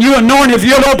 when you anoint, if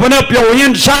you'll open up your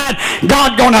inside,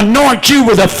 God's going to anoint you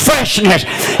with a freshness.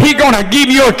 He's going to give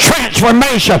you a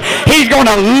transformation. He's going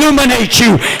to illuminate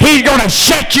you. He's going to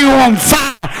set you on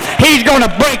fire. He's going to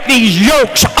break these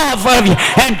yokes off of you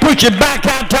and put you back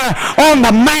out there on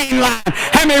the main line.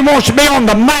 How many wants to be on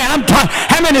the main?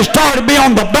 How many started to be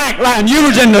on the back line? You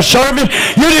was in the service.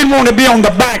 You didn't want to be on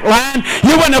the back line.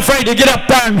 You weren't afraid to get up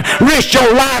there and risk your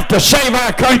life to save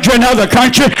our country and other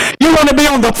countries. You want to be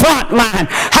on the front line.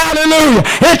 Hallelujah.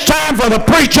 It's time for the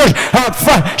preachers,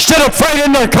 instead of afraid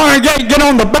in their congregation, get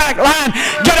on the back line.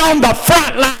 Get on the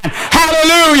front line.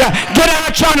 Hallelujah. Get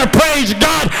out trying to praise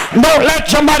God. Don't let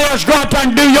somebody else go out there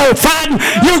and do your fighting.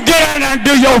 You get in there and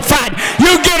do your fighting.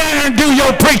 You get in there and do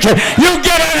your preaching. You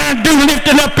get in there and do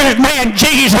lifting up His man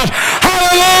Jesus.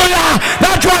 Hallelujah.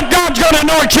 That's what God's going to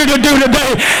anoint you to do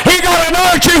today. He's going to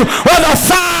anoint you with the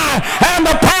fire and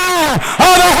the power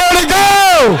of the Holy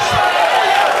Ghost.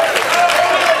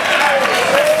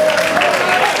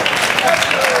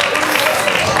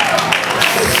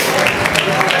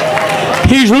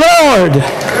 He's Lord.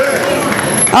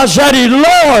 I said He's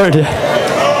Lord.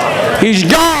 He's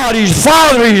God. He's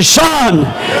Father. He's Son.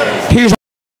 He's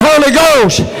Holy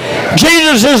Ghost.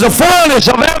 Jesus is the fullness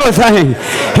of everything.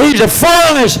 He's the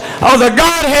fullness of the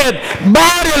Godhead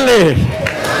bodily.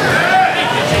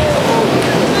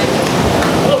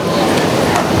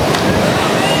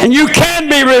 And you can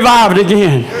be revived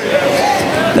again.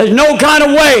 There's no kind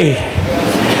of way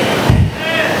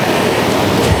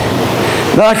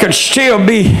that I could still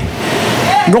be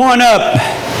going up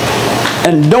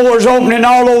and doors opening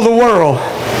all over the world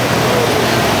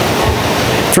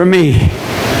for me.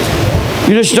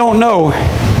 You just don't know.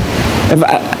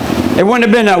 It wouldn't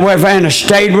have been that way if I hadn't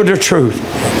stayed with the truth.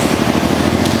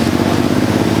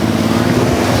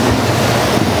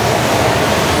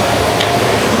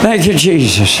 Thank you,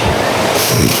 Jesus.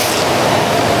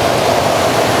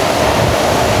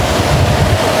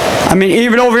 I mean,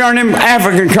 even over here in them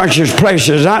African countries,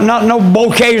 places, not no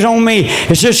bouquets on me.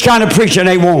 It's this kind of preaching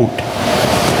they want.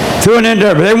 Through an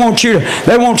endeavor. They want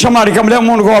somebody to come. They don't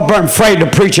want to go up there and afraid to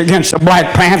preach against the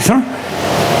Black Panther.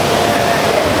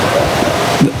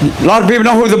 A lot of people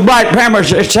know who the Black Panther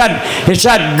is. It's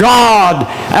that God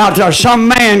out there. Some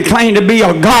man claimed to be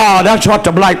a God. That's what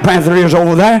the Black Panther is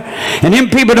over there. And them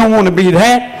people don't want to be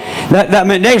that. I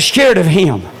mean, they're scared of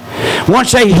him.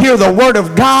 Once they hear the word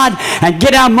of God and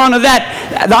get out under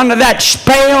that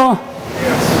spell.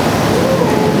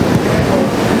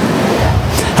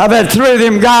 I've had 3 of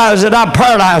them guys that I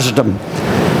paralyzed them.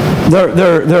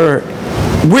 They're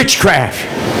witchcraft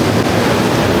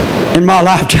in my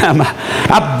lifetime.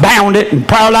 I bound it and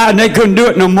paralyzed and they couldn't do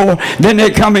it no more. Then they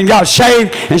come and got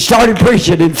saved and started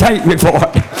preaching and thanked me for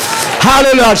it.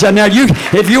 Hallelujah. I said, now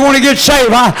if you want to get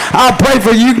saved, I'll pray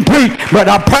for you. You can preach, but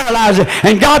I paralyze it.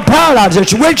 And God paralyzed it.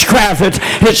 It's witchcraft.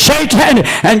 It's satanic.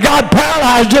 And God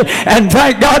paralyzed it. And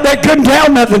thank God they couldn't tell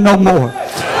nothing no more.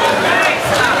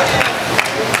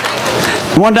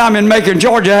 One time in Macon,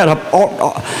 Georgia, I had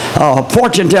a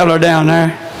fortune teller down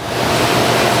there.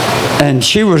 And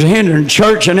she was hindering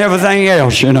church and everything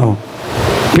else, you know.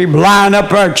 People lying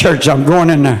up our church. I'm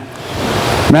going in there.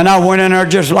 Man, I went in there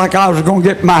just like I was going to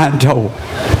get mine told.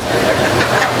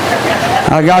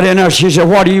 I got in there. She said,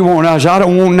 what do you want? I said, I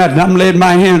don't want nothing. I'm laying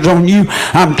my hands on you.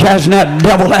 I'm casting that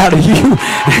devil out of you.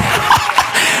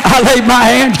 I laid my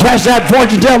hands, cast that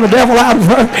fortune teller devil out of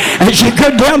her, and she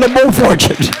couldn't tell the more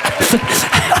fortunes.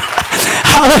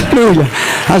 Hallelujah.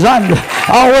 As I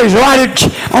always light it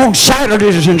on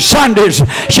Saturdays and Sundays,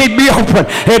 she'd be open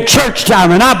at church time,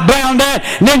 and I bound that,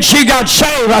 and then she got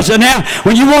saved. I said, now,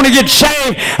 when you want to get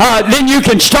saved, then you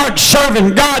can start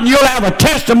serving God, and you'll have a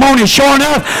testimony sure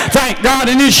enough. Thank God.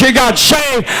 And then she got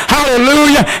saved.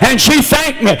 Hallelujah. And she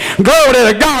thanked me. Glory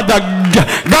to God.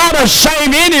 God will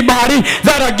save anybody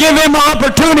that'll give him an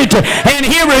opportunity. And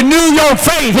he'll renew your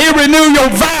faith. He'll renew your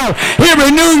vow. He'll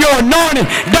renew your anointing.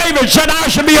 David said,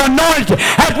 I should be anointed.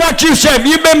 That's what you said. If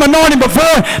you've been anointed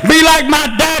before, be like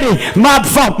my daddy,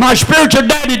 my spiritual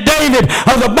daddy David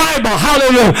of the Bible.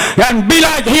 Hallelujah. And be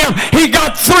like him. He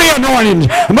got 3 anointings.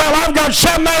 Well, I've got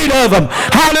 7, 8 of them.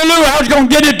 Hallelujah. I was going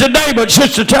to get it today, but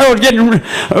Sister Terrell's getting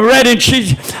ready, and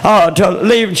she's to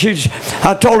leave.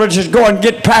 I told her just go and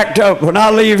get packed up. When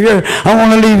I leave here, I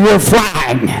want to leave here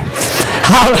flying.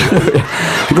 Hallelujah.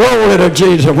 Glory to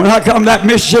Jesus. When I come that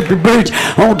Mississippi Bridge,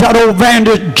 I want that old van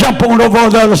to jump on over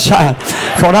on the other side.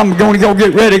 Because I'm going to go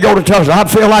get ready to go to Tulsa. I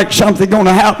feel like something's going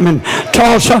to happen in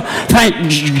Tulsa. Thank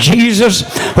Jesus.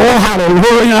 Oh,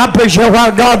 hallelujah. And I appreciate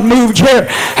how God moved here.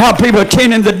 How people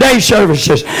attending the day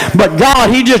services. But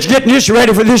God, He just getting this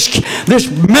ready for this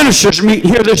ministers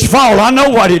meeting here this fall. I know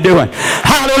what He's doing.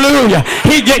 Hallelujah.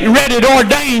 He getting ready to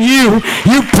ordain you.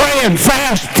 You pray and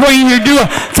fast between you do a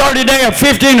 30-day, a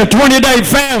 15, a 20-day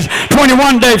fast.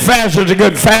 21-day fast is a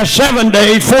good fast. 7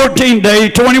 days, 14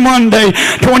 days, 21 days,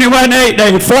 21 8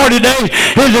 days, 40 days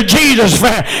is a Jesus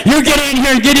fast. You get in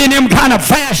here and get in them kind of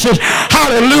fasts.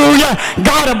 Hallelujah.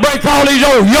 God will break all these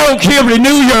old yokes. He'll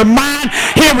renew your mind.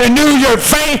 He'll renew your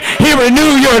faith. He'll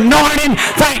renew your anointing.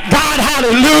 Thank God.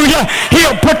 Hallelujah.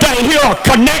 He'll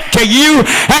connect to you,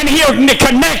 and He'll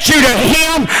connect you to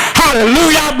Him.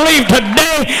 Hallelujah. I believe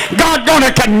today God's going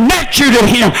to connect you to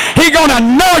Him. He's going to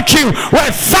anoint you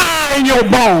with fire in your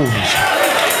bones.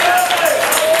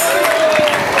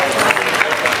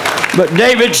 But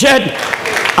David said,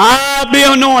 I'll be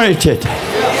anointed.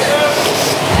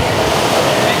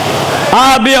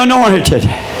 I'll be anointed.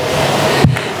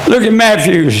 Look at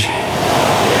Matthew's.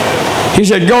 He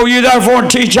said, go you therefore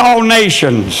and teach all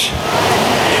nations,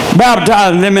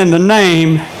 baptizing them in the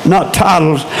name, not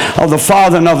titles, of the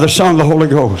Father and of the Son and the Holy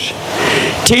Ghost,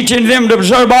 teaching them to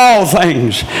observe all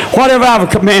things, whatever I've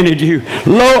commanded you.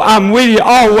 Lo, I'm with you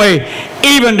always,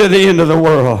 even to the end of the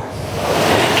world.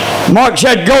 Mark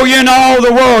said, go ye into all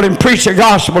the world and preach the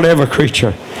gospel to every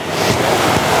creature.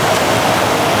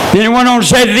 Then he went on and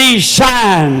said, these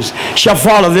signs shall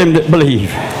follow them that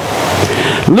believe.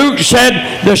 Luke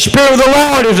said, the Spirit of the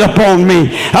Lord is upon me.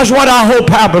 That's what I hope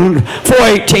happened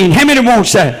 4:18. How many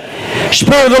wants that?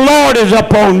 Spirit of the Lord is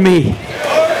upon me.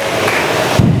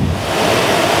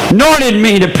 Anointed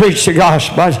me to preach the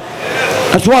gospel.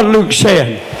 That's what Luke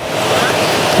said.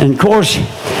 And of course,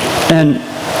 and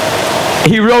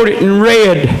he wrote it in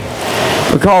red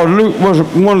because Luke was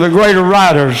one of the greater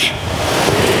writers.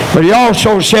 But he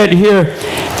also said here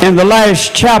in the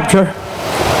last chapter,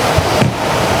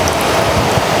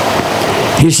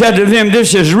 he said to them,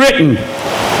 this is written,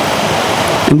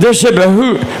 and this it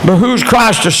behooves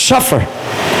Christ to suffer,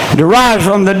 to rise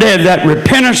from the dead, that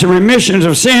repentance and remissions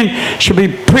of sin should be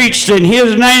preached in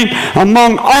His name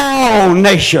among all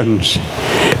nations,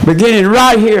 beginning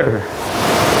right here.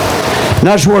 And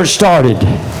that's where it started.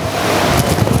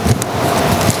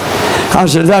 I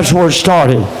said, that's where it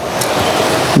started.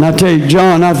 And I tell you,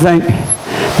 John, I think,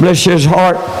 bless his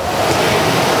heart,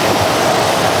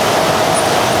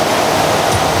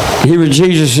 he was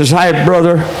Jesus' half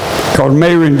brother, called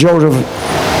Mary and Joseph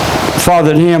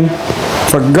fathered him.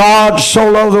 For God so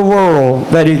loved the world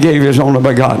that He gave His only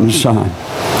begotten Son,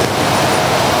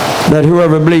 that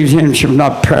whoever believes in Him shall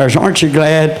not perish. Aren't you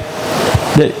glad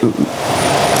that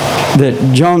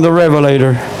John the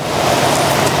Revelator,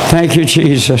 thank you,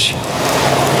 Jesus,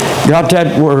 got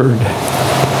that word?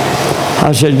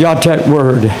 I said, got that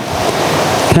word.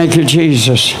 Thank you,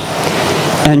 Jesus.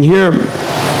 And here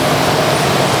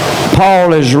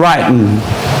Paul is writing.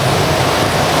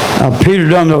 Peter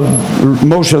done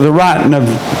most of the writing of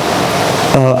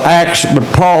Acts, but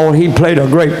Paul, he played a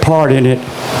great part in it.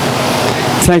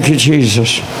 Thank you,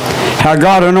 Jesus. How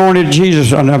God anointed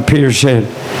Jesus, I know Peter said.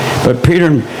 But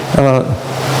Peter,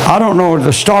 I don't know,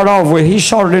 to start off with, he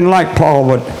sort of didn't like Paul,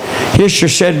 but history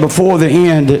said before the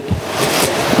end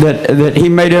that he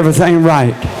made everything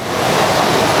right.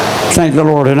 Thank the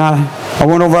Lord. And I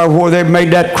went over where they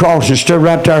made that cross and stood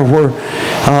right there where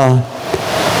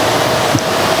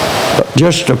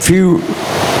just a few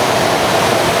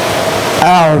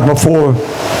hours before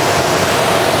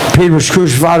Peter was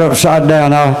crucified upside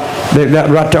down.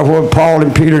 Right there where Paul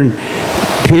and Peter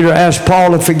asked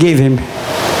Paul to forgive him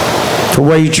for the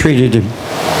way he treated him.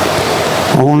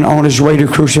 on his way to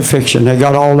crucifixion. They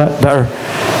got all that there.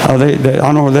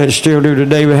 I know they still do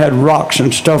today. We had rocks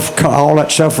and stuff. All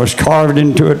that stuff was carved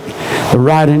into it, the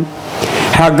writing.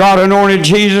 How God anointed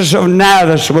Jesus of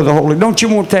Nazareth with the Holy. Don't you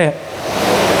want that?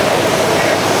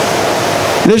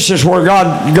 This is where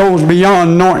God goes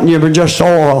beyond anointing you with just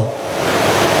oil.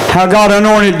 How God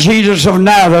anointed Jesus of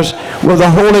Nazareth with the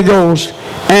Holy Ghost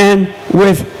and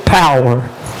with power,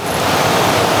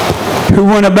 who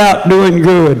went about doing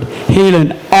good,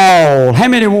 healing all. How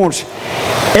many wants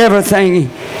everything,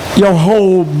 your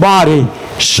whole body,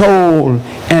 soul,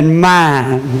 and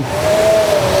mind?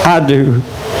 I do.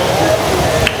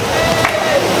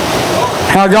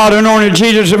 How God anointed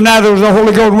Jesus of Nazareth with the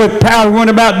Holy Ghost with power, who went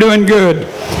about doing good,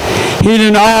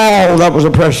 healing all that was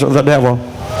oppressed of the devil.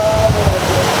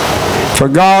 For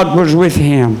God was with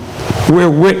him. We're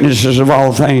witnesses of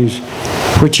all things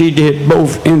which he did,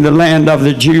 both in the land of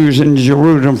the Jews and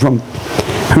Jerusalem, from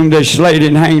whom they slayed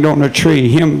and hanged on a tree.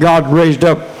 Him God raised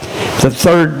up the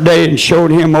third day and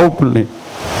showed him openly,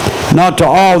 not to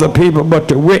all the people, but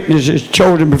to witnesses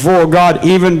chosen before God,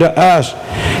 even to us,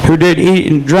 who did eat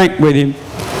and drink with him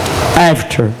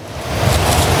after.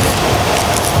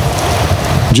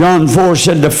 John 4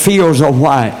 said the fields are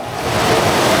white.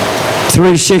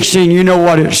 3:16, you know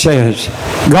what it says.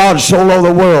 God so loved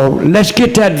the world. Let's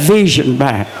get that vision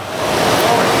back.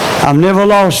 I've never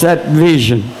lost that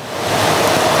vision.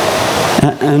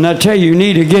 And I tell you, you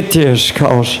need to get this,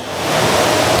 because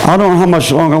I don't know how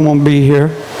much longer I'm going to be here.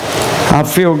 I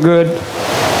feel good.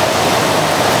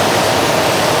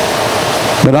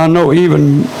 But I know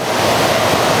even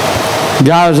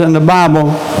guys in the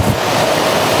Bible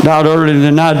died earlier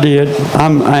than I did.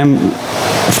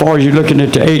 As far as you're looking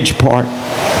at the age part.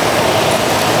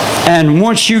 And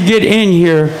once you get in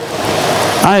here,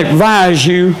 I advise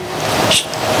you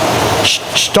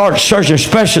start searching,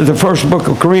 especially the first book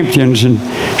of Corinthians, and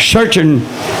searching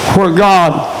where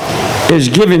God is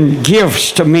giving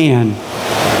gifts to men.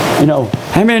 You know,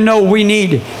 how many know we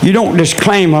need, you don't just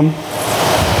claim them.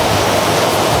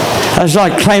 That's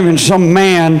like claiming some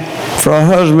man for a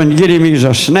husband, get him he's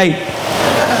a snake,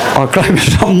 or claiming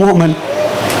some woman,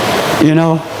 you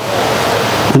know.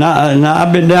 And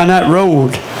I've been down that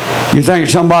road. You think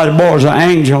somebody's boy's an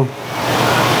angel,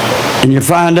 and you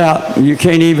find out you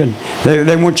can't even,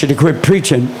 they want you to quit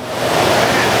preaching.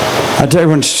 I tell you,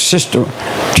 when Sister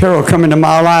Terrell come into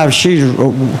my life, she's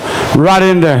right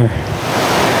in there.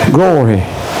 Glory.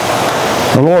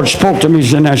 The Lord spoke to me,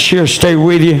 said, now she'll stay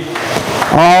with you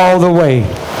all the way.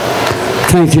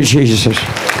 Thank you, Jesus.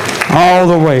 All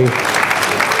the way.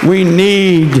 We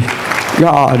need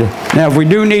God. Now, if we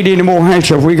do need any more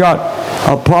handkerchiefs, we got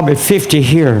probably 50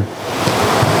 here,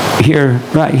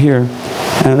 right here,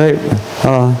 and they,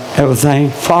 everything.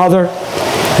 Father,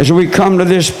 as we come to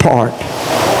this part,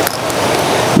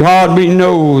 God, we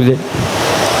know that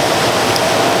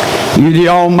you're the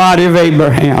Almighty of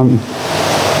Abraham.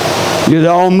 You're the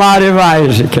Almighty of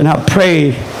Isaac, and I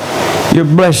pray you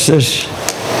bless this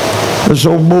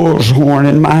old bull's horn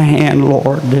in my hand,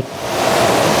 Lord, that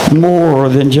more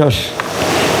than just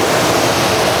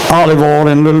olive oil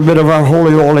and a little bit of our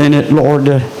holy oil in it, Lord,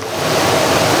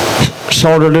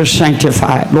 sort of to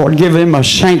sanctify it. Lord, give him a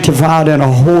sanctified and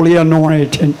a holy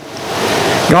anointing.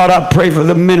 God, I pray for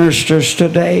the ministers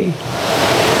today.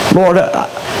 Lord,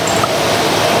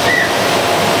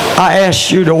 I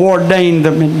ask you to ordain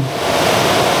them and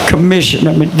commission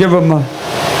them and give them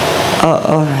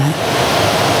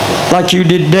like you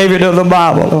did David of the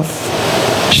Bible, a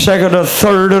second or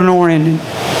third anointing,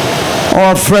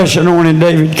 or a fresh anointing,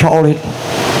 David called it.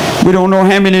 We don't know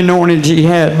how many anointings he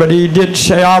had, but he did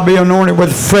say, I'll be anointed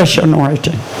with fresh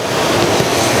anointing.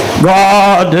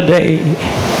 God, today,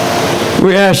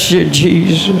 we ask you,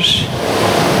 Jesus,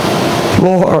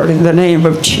 Lord, in the name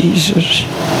of Jesus,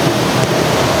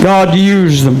 God,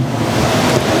 use them.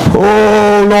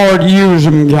 Oh, Lord, use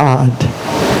them, God.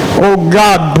 Oh,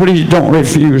 God, please don't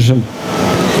refuse them.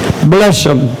 Bless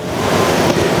them.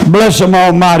 Bless them,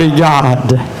 Almighty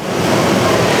God.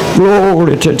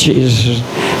 Glory to Jesus.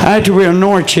 After we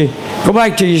anoint you, go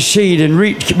back to your seat and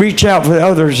reach out for the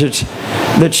others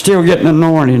that's still getting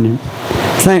anointing.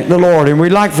 Thank the Lord. And we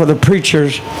like for the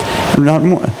preachers,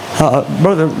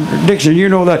 Brother Dixon, you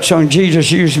know that song,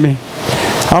 Jesus Used Me.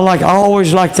 I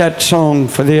always like that song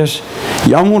for this.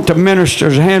 I want the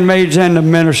ministers, handmaids and the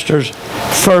ministers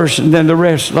first, and then the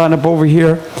rest line up over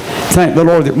here. Thank the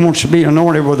Lord that wants to be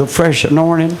anointed with a fresh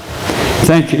anointing.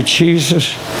 Thank you,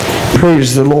 Jesus.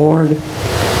 Praise the Lord.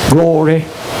 Glory.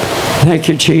 Thank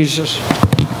you, Jesus.